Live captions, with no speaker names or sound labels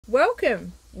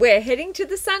Welcome! We're heading to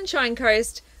the Sunshine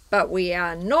Coast, but we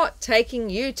are not taking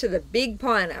you to the Big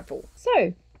Pineapple.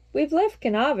 So, we've left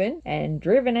Carnarvon and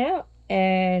driven out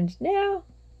and now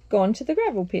gone to the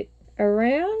gravel pit.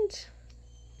 Around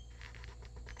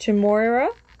to Moira.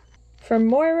 From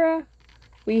Moira,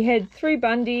 we head through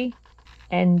Bundy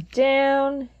and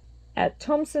down at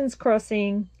Thompson's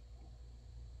Crossing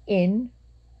in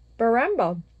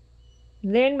Barambah.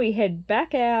 Then we head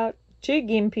back out to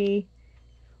Gympie,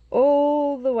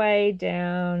 all the way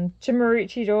down to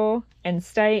Maroochydore and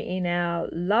stay in our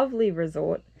lovely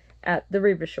resort at the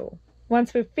Rivershore.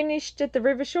 Once we've finished at the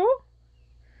Rivershore,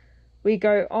 we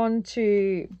go on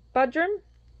to Buderim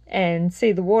and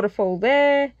see the waterfall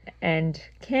there and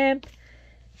camp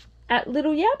at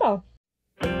Little Yabba.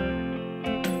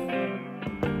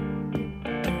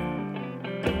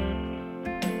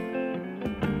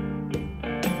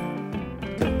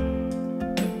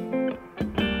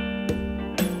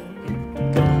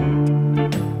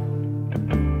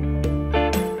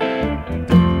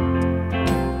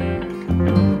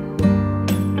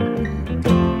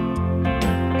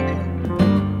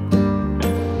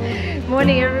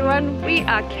 Morning everyone, we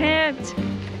are camped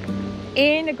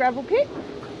in a gravel pit.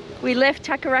 We left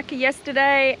Takaraka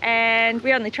yesterday and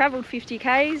we only travelled 50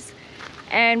 k's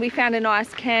and we found a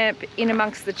nice camp in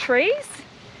amongst the trees.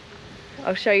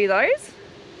 I'll show you those.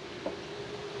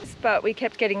 But we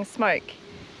kept getting smoke,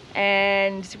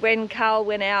 and when Carl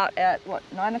went out at what,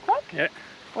 9 o'clock? Yeah.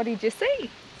 What did you see?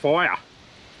 Fire.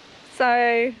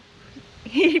 So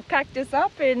he packed us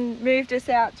up and moved us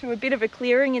out to a bit of a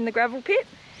clearing in the gravel pit.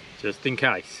 Just in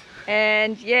case.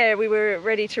 And yeah, we were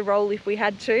ready to roll if we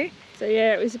had to. So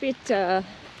yeah, it was a bit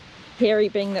hairy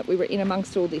being that we were in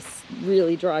amongst all this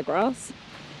really dry grass,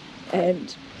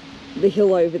 and the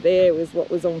hill over there was what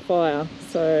was on fire.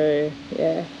 So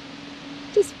yeah,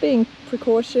 just being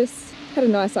precautious. Had a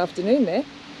nice afternoon there.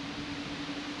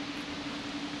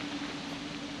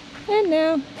 And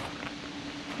now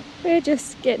we're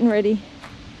just getting ready.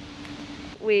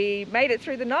 We made it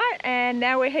through the night and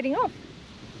now we're heading off.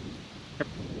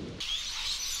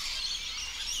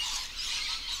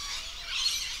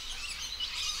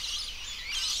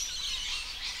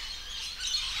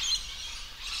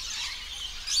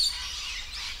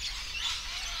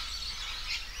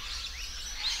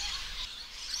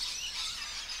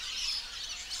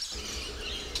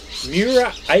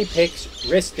 Mura Apex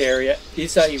Rest Area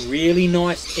is a really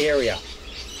nice area.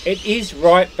 It is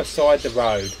right beside the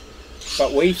road,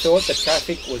 but we thought the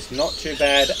traffic was not too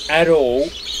bad at all,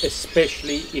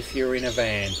 especially if you're in a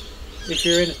van. If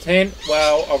you're in a tent,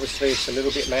 well, obviously it's a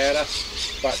little bit louder,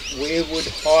 but we would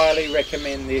highly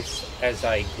recommend this as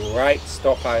a great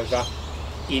stopover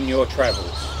in your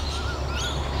travels.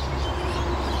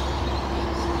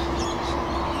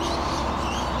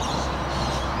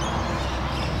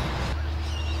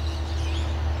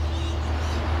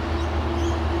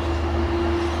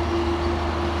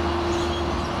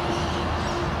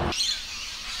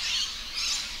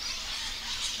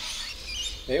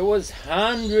 There was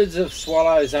hundreds of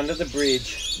swallows under the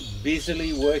bridge,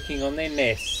 busily working on their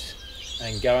nests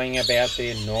and going about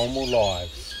their normal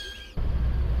lives.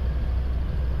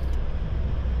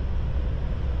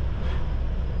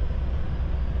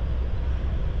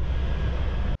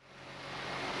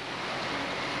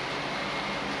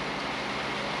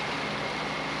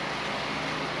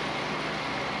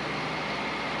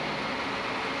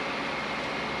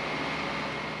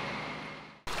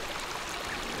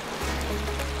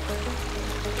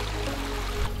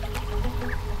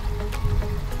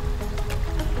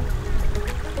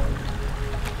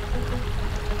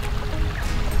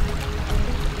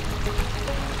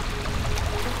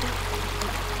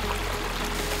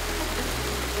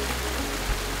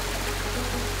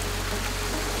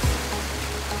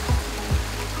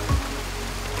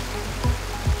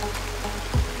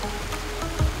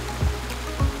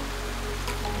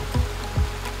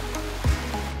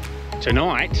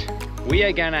 Tonight we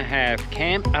are going to have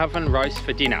camp oven roast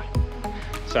for dinner,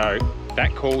 so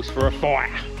that calls for a fire,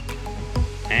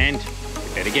 and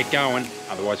we better get going,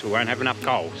 otherwise we won't have enough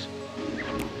coals.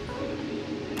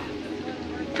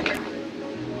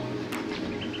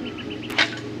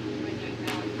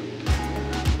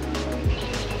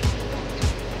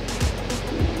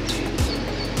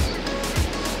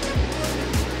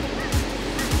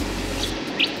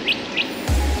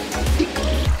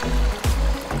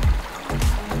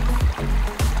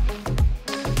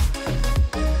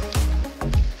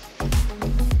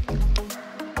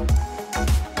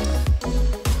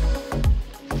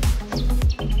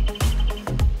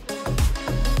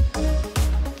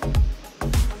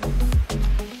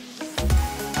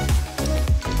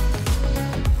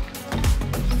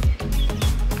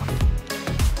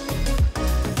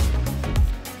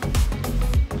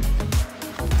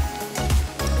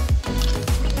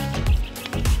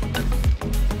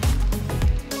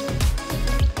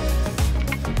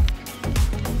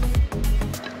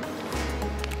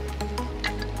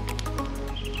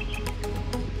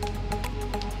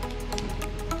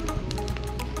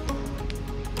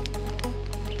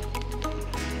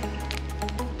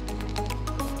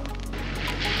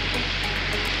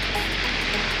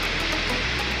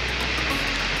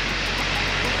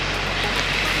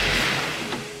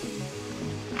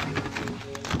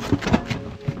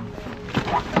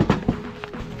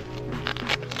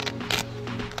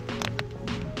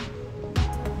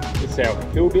 It's our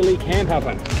hillbilly camp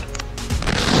oven.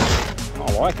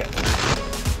 I like it.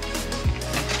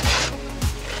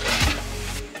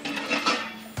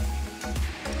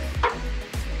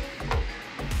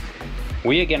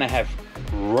 We are going to have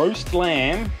roast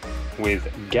lamb with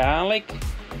garlic,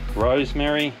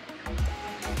 rosemary,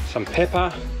 some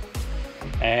pepper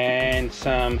and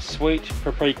some sweet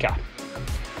paprika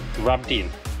rubbed in.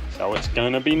 So it's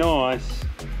going to be nice.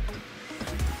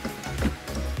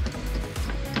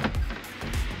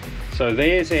 So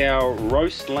there's our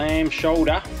roast lamb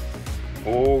shoulder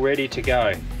all ready to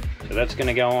go. So that's going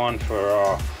to go on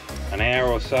for an hour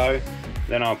or so.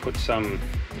 Then I'll put some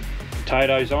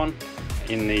potatoes on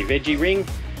in the veggie ring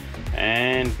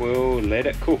and we'll let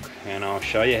it cook, and I'll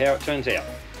show you how it turns out.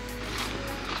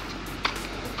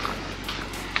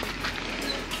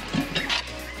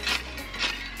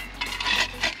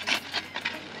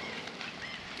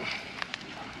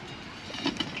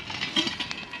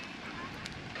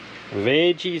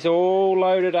 Veggies all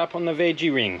loaded up on the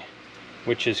veggie ring,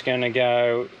 which is going to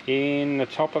go in the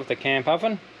top of the camp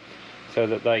oven so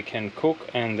that they can cook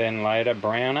and then later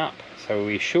brown up. So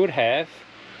we should have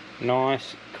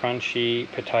nice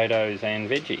crunchy potatoes and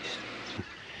veggies.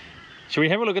 Shall we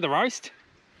have a look at the roast?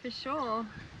 For sure.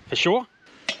 For sure?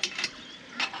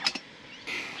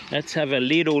 Let's have a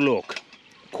little look.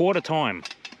 Quarter time.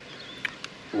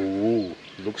 Ooh,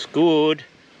 looks good.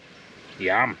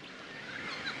 Yum.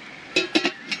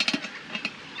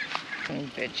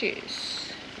 And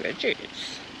veggies.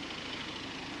 Veggies.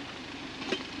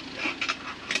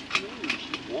 Ooh,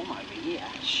 she's warm over here.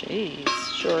 Jeez,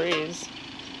 sure is.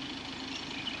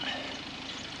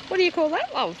 What do you call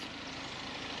that, love?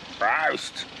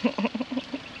 Roast.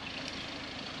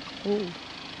 Ooh.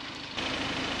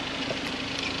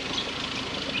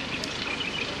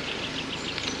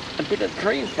 A bit of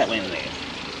cream fell in there.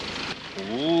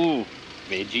 Ooh,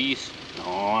 veggies.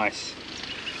 Nice.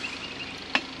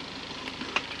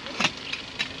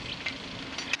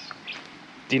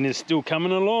 Dinner's still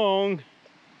coming along.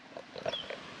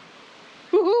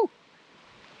 Woohoo!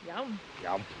 Yum.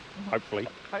 Yum. Hopefully.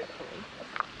 Hopefully.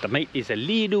 The meat is a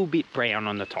little bit brown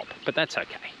on the top, but that's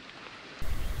okay.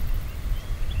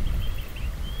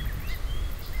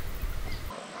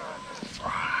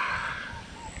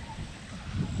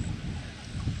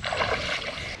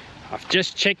 I've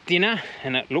just checked dinner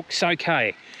and it looks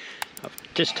okay.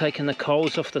 I've just taken the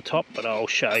coals off the top, but I'll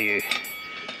show you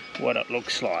what it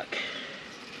looks like.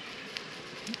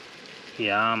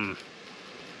 Yum.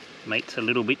 Meat's a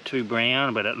little bit too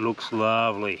brown, but it looks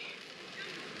lovely.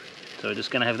 So we're just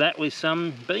going to have that with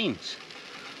some beans.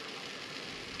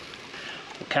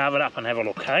 We'll carve it up and have a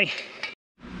look, hey?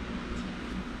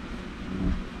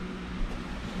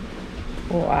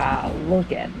 Wow,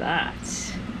 look at that.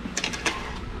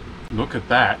 Look at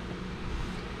that.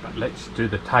 But let's do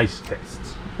the taste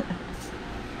tests.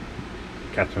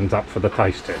 Catherine's up for the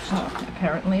taste test. Oh,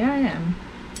 apparently I am.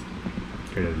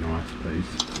 Get a nice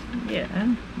piece. Yeah.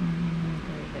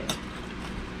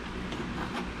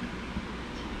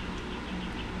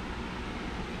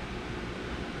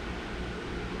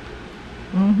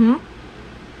 Mm-hmm.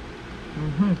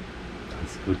 Mm-hmm.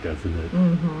 Tastes good, doesn't it?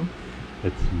 Mm-hmm.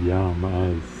 It's yum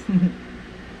as.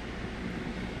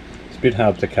 It's a bit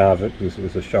hard to carve it because it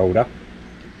was a shoulder.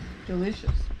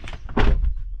 Delicious.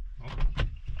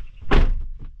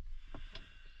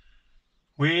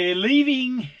 We're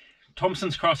leaving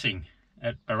Thompson's Crossing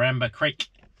at Baramba Creek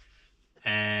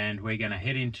and we're going to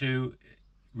head into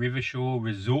Rivershore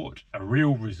Resort, a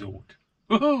real resort.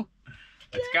 Woohoo!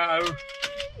 Let's go!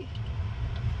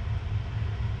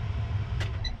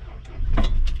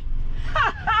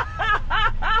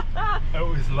 That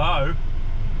was low.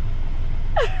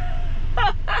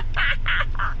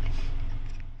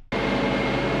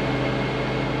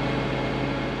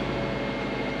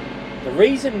 The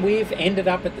reason we've ended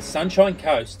up at the Sunshine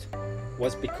Coast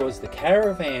was because the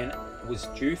caravan was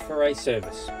due for a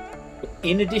service.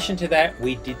 In addition to that,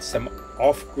 we did some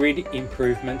off-grid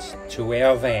improvements to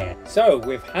our van. So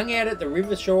we've hung out at the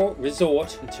Rivershore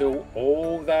Resort until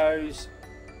all those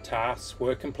tasks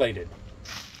were completed.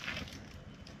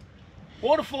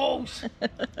 Waterfalls!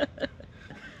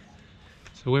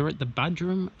 So we're at the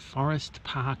Budrum Forest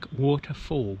Park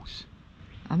Waterfalls.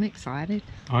 I'm excited.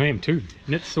 I am too,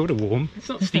 and it's sort of warm. It's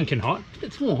not stinking hot,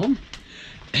 it's warm.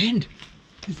 And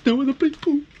there's no other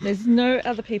people. There's no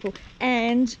other people.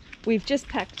 And we've just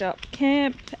packed up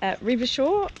camp at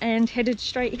Rivershore and headed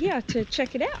straight here to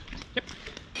check it out. Yep.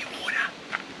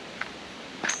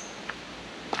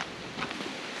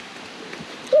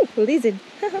 Ooh, a lizard.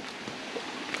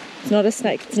 It's not a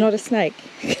snake, it's not a snake.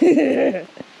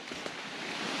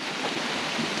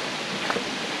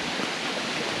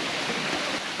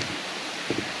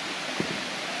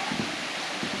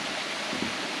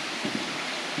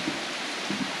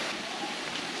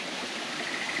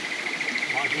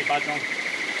 Buzz on.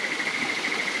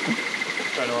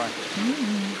 Straight away.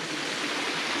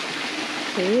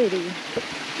 Pretty.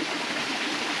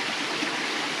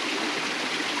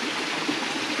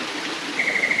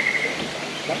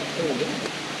 That's pretty good.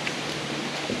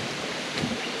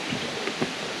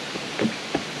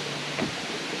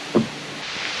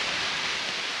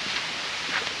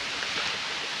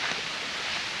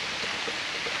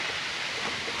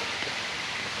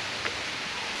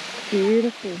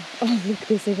 Beautiful. Oh, look,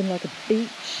 there's even like a beach.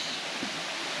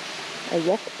 A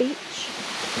rock beach.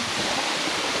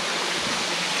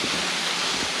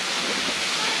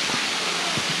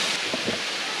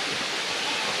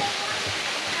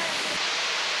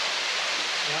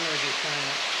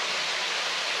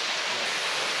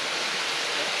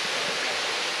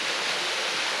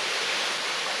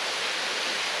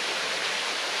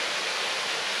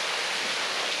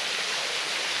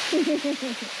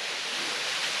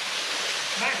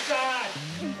 Backside!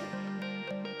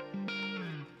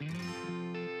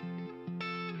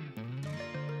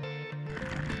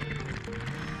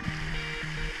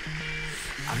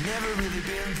 I've never really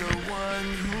been the one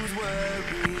who's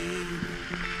worried.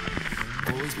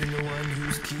 Always been the one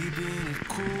who's keeping it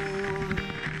cool.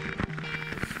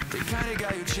 They kinda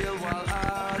got you chill while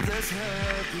others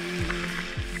hurry.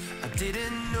 I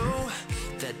didn't know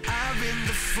that I've been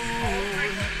the fool.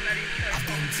 I've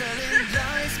been telling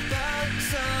lies about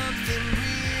something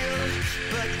real,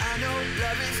 but I know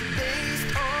love is based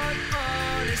on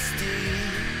honesty.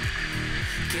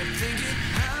 Kept thinking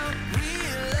how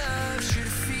real love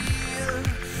should feel,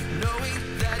 knowing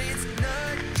that it's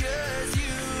not just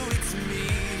you, it's me.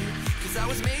 'Cause I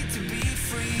was made to be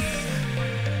free.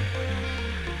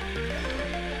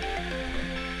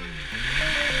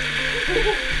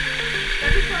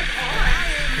 That is like I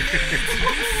am made to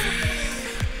be free.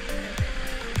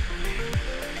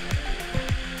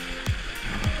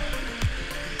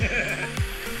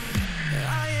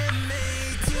 I am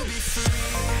made to be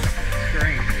free.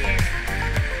 Green.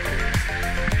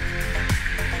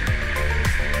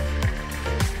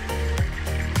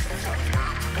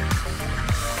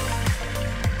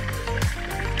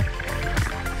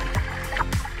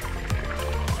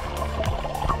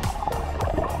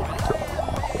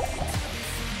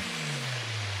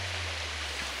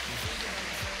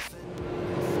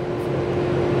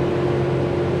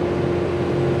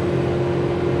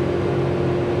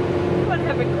 Would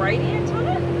have a gradient on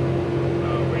it?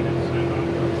 Oh, we didn't say that.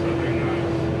 That's something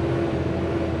nice.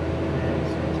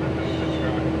 That's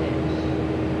right.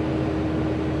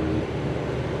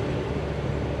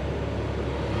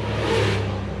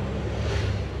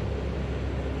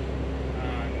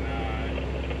 Oh no.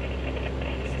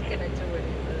 It's gonna do it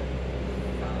in the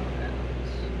far out.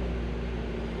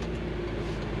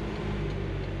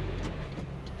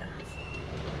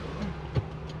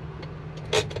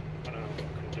 I don't know if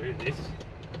I can do this.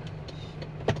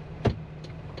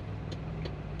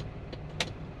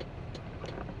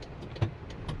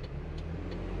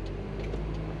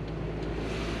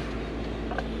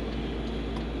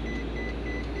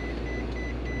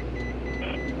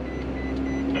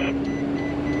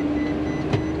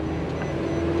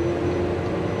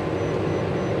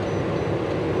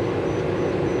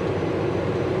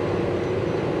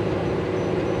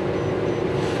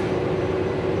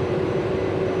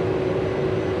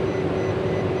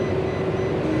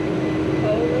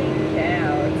 Holy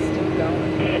cow, it's still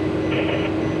going.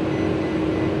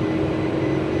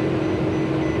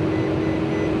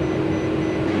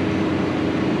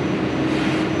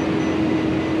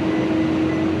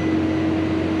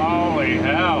 Holy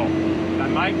hell. They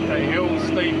make the hill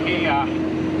steep here.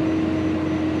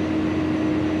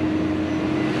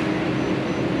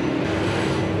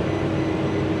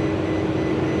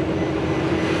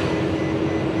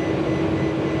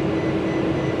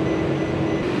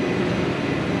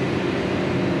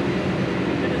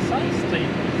 Did it say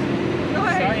steep? No,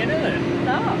 Say it, isn't it?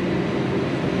 no.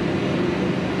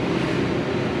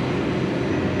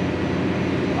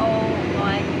 Oh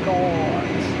my god.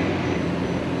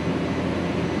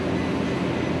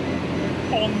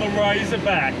 On the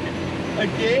Razorback.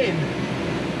 Again.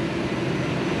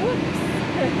 Whoops.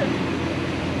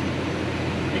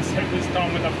 Except this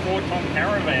time with a 4-ton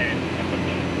caravan.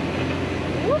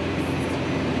 Whoops.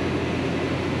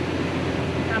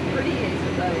 How pretty is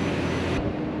it though?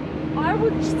 I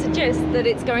would suggest that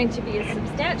it's going to be a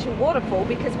substantial waterfall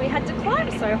because we had to climb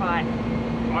so high.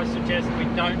 I suggest we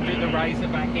don't do the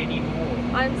Razorback anymore.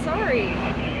 I'm sorry.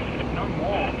 No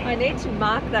more. I need to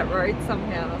mark that road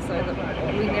somehow so that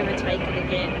we never take it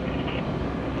again.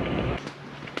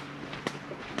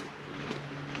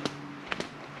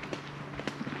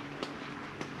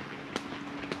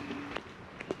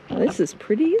 This is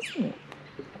pretty, isn't it?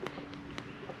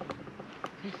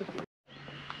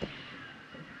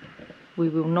 We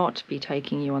will not be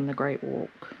taking you on the Great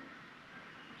Walk.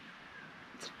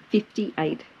 It's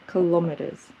 58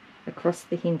 kilometres across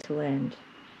the hinterland.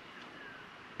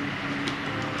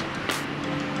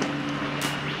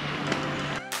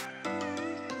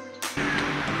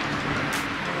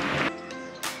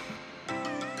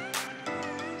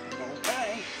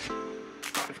 Okay.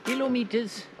 5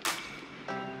 kilometres.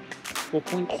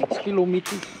 4.6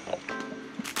 kilometres.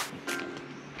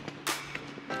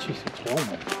 Jeez, it's warm,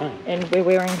 okay. And we're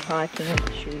wearing hiking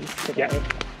shoes today. Yep.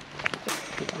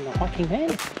 On the hiking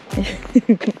van. Can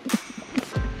we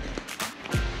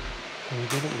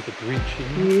get it with a bridge in?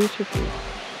 Beautiful.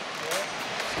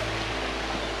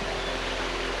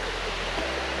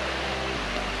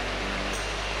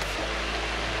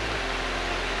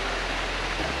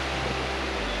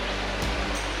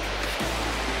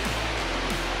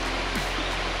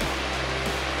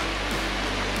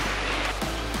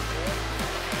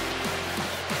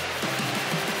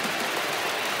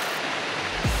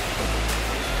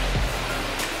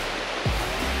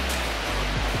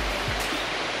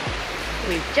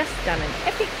 We've just done an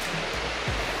epic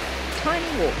tiny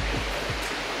walk.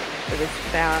 It was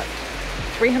about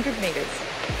 300 metres.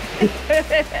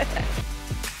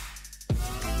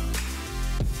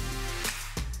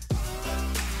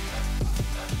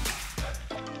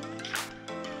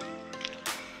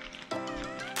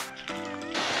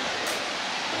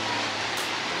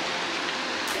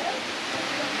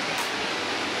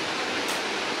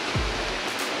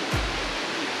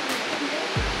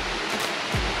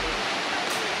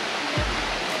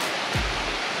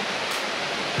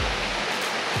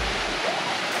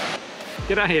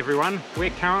 G'day everyone, we're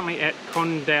currently at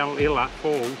Condoleezza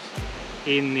Falls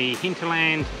in the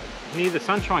hinterland near the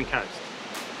Sunshine Coast,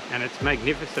 and it's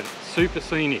magnificent, super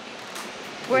scenic.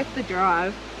 Worth the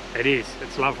drive. It is,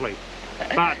 it's lovely,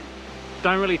 but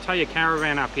don't really tow your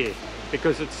caravan up here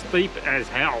because it's steep as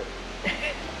hell.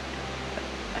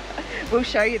 We'll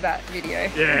show you that video.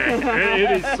 Yeah,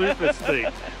 it is super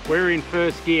steep. We're in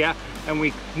first gear and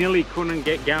we nearly couldn't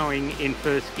get going in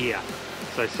first gear,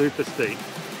 so super steep.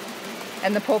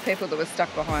 And the poor people that were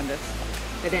stuck behind us.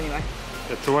 But anyway.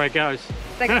 That's the way it goes.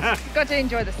 They got to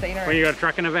enjoy the scenery. When you got a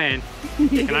truck and a van,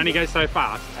 you can only go so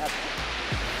fast.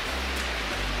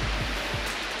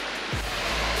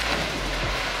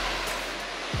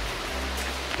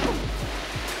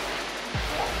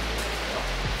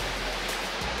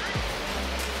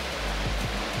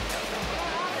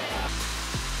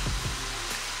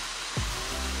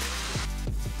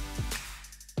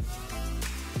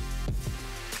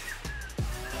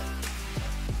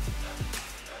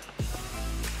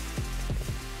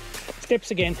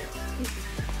 Steps again.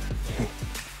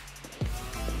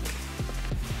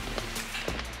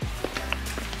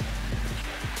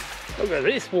 Look at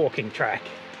this walking track.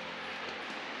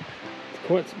 It's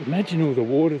quite, imagine all the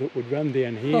water that would run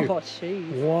down here. Oh, jeez.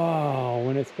 Wow,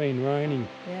 when it's been raining.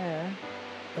 Yeah.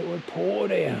 It would pour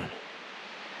down.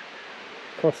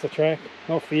 Across the track,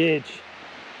 off the edge.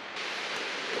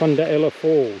 Condoleezza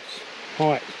Falls.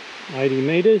 Height 80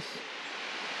 metres.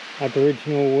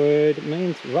 Aboriginal word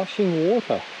means rushing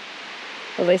water.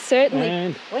 Well, there's certainly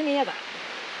And plenty of that.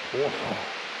 wow.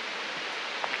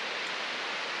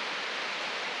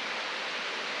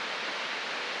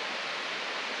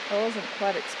 I wasn't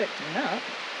quite expecting that.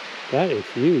 That is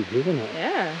huge, isn't it?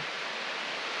 Yeah.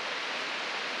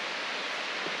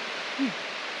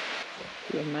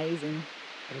 Amazing.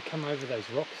 And come over those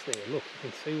rocks there, look, you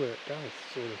can see where it goes,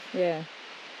 sort of, Yeah.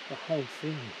 the whole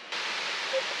thing.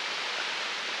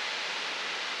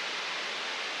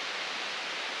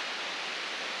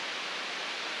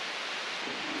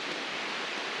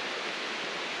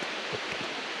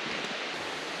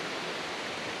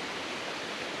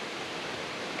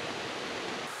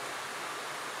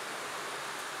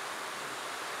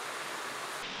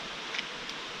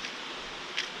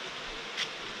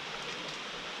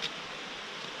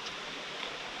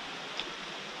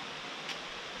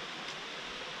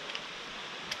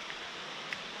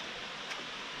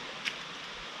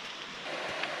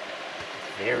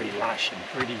 Very lush and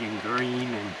pretty and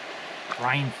green and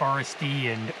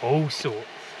rainforesty and all sorts.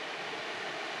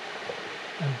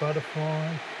 And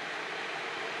butterflies.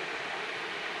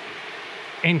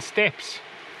 And steps.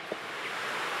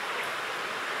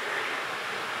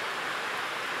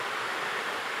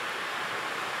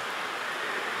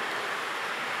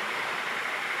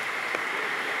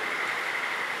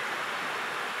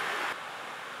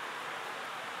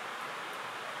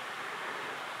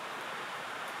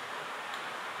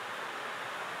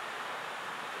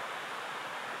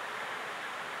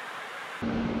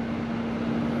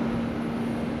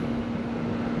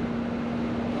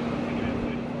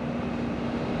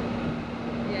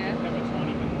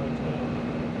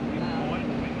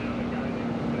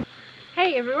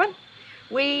 Hey everyone,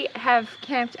 we have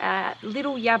camped at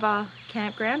Little Yabba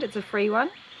campground. It's a free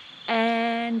one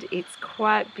and it's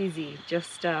quite busy,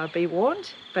 just be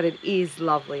warned, but it is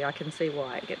lovely. I can see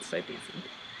why it gets so busy.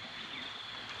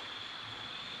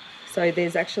 So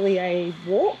there's actually a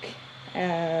walk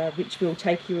which we'll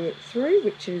take you through,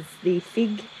 which is the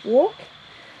Fig Walk,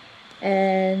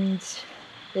 and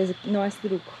there's a nice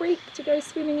little creek to go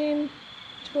swimming in,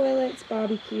 toilets,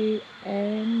 barbecue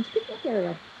and picnic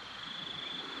area.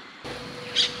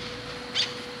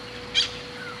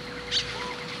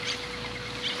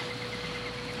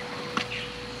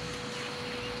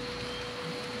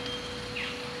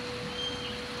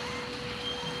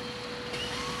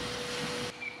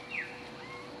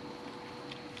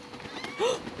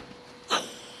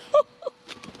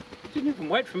 You didn't even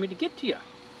wait for me to get to you.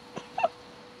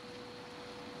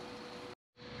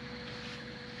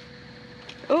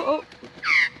 Oh,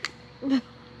 There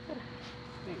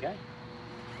you go.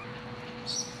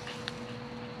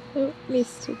 oh,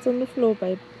 missed. It's on the floor,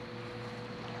 babe.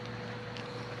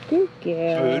 Good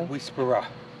girl. Bird whisperer.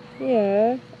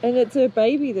 Yeah, and it's her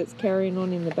baby that's carrying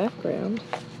on in the background.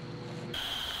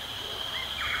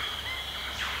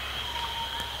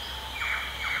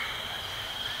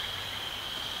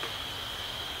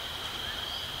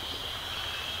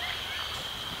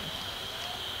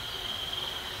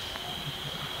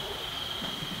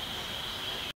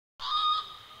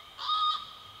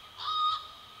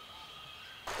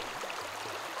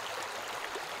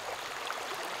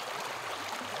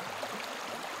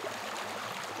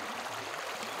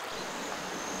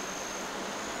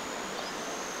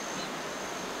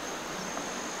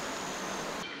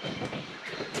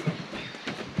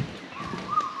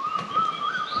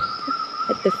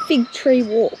 At the Fig Tree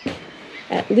Walk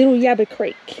at Little Yabba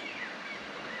Creek,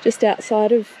 just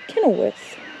outside of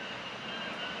Kenilworth.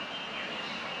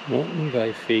 Mountain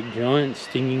Bay fig, giant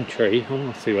stinging tree. I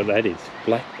want to see what that is.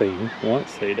 Black bean, white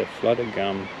cedar, flutter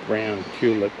gum, brown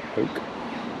tulip oak,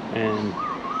 and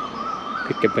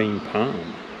pick a bean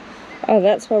palm. Oh,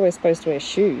 that's why we're supposed to wear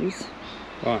shoes.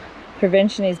 Right.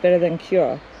 Prevention is better than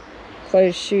cure.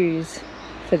 Closed shoes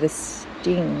for the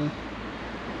sting.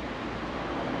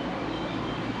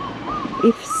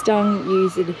 If stung,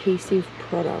 use adhesive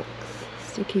products,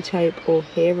 sticky tape or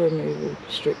hair removal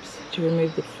strips to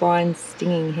remove the fine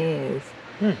stinging hairs.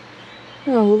 Oh,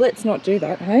 well, let's not do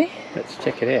that, hey? Let's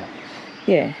check it out.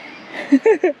 Yeah. Looks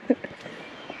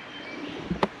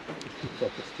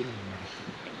like a stinging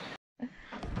one.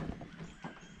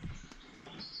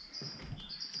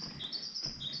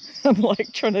 I'm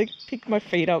like trying to pick my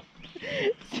feet up.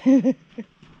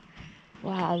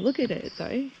 Wow, look at it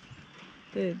though.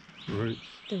 The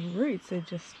roots are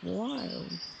just wild.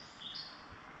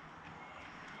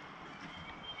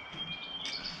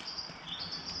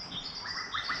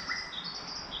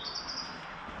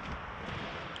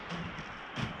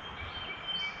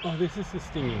 Oh, this is the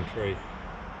stinging tree.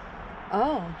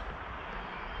 Oh.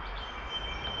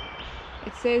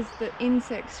 It says that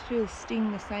insects feel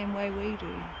sting the same way we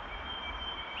do.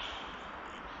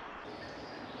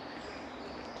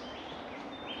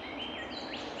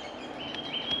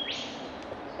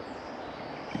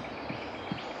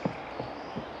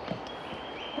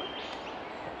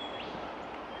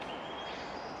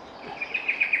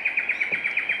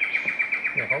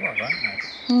 They're hollow, aren't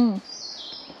they? Hmm.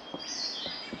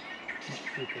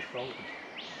 Super salty.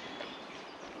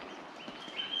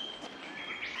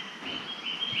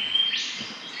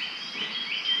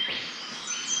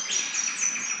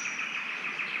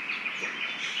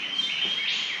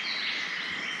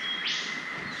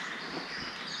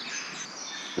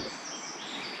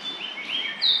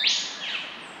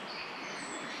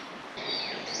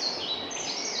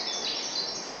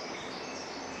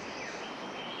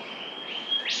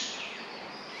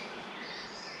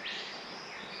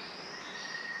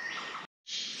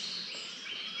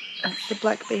 That's the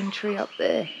black bean tree up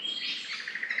there.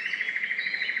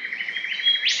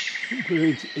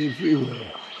 Birds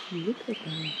everywhere. Look at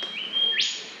them.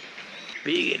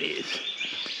 Big it is.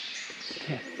 Look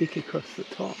how thick across the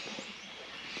top.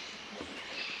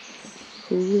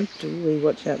 Holy dooly,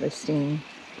 watch out, they're stinging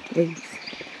leaves.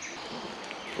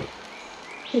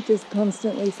 It just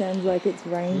constantly sounds like it's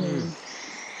raining.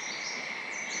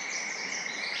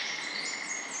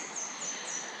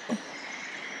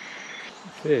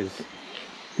 It says,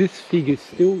 this fig is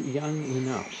still young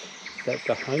enough that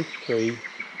the host tree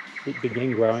it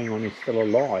began growing on is still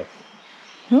alive.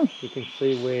 Huh. You can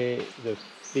see where the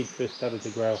fig first started to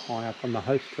grow high up on the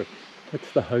host tree.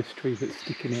 That's the host tree that's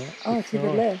sticking out. Oh, to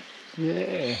the left.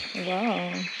 Yeah.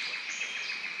 Wow.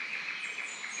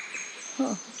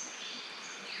 Huh.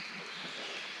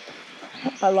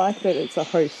 I like that it's a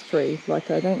host tree.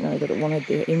 Like, I don't know that it wanted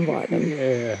to invite them.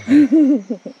 Yeah.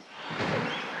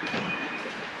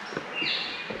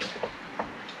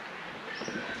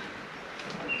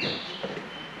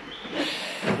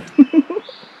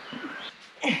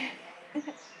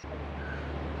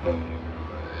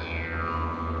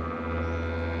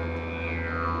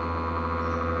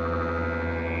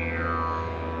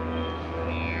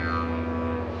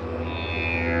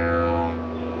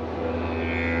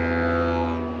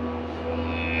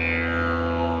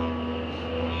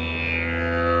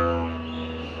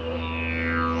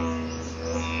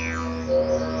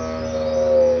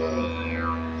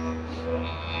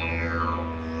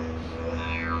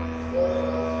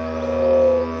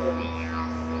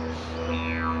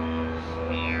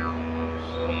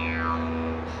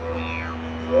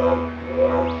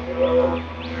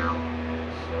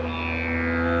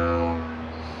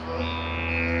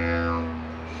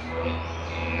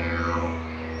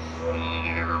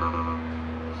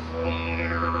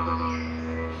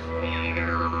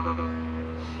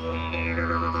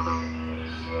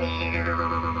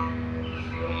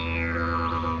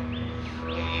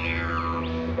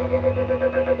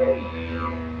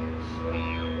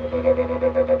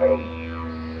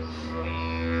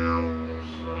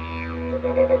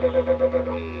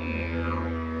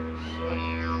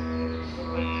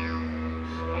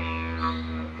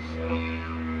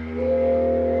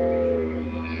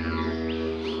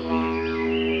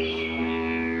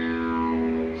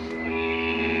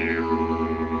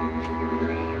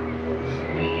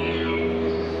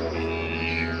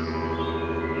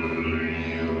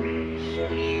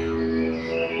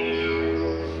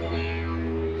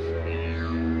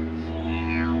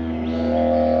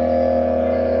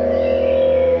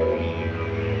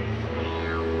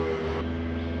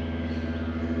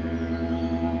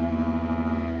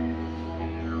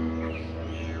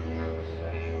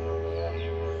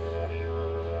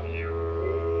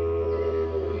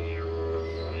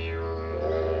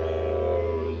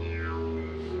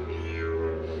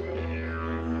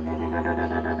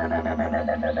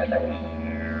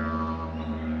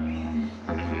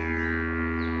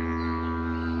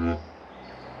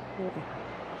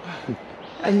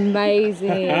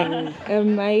 Amazing.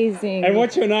 Amazing. And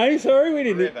what's your name? Sorry, we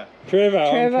didn't. Trevor.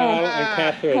 I'm Carl and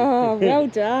Catherine. Oh, well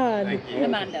done. Thank you.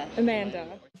 Amanda.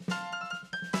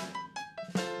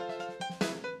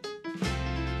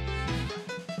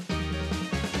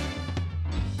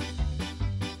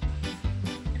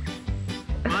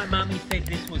 My mummy said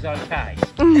this was okay.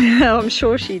 I'm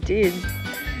sure she did.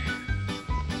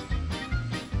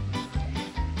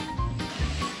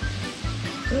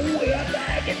 Oh, we are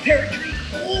back in territory.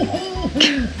 Oh, old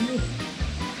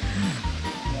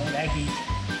Aggies.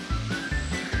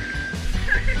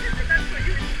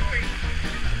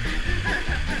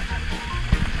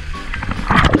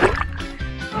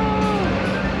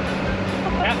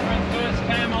 Catherine's first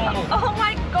camel. Oh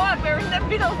my God, we're in the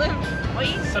middle of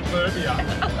Suburbia.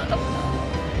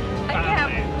 a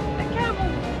camel.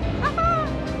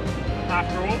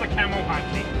 After all the camel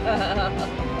hunting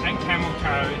and camel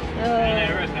toes and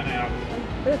everything else.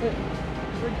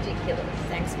 Ridiculous.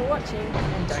 Thanks for watching,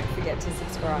 and don't forget to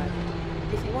subscribe.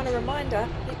 If you want a reminder,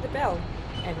 hit the bell.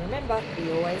 And remember,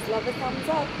 we always love a thumbs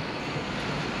up.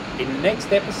 In the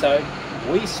next episode,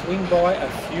 we swing by a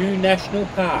few national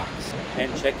parks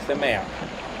and check them out.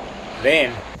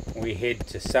 Then we head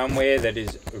to somewhere that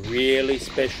is really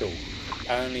special.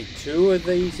 Only 2 of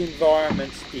these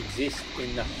environments exist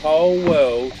in the whole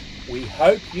world. We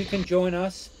hope you can join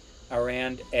us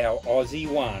around our Aussie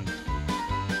one.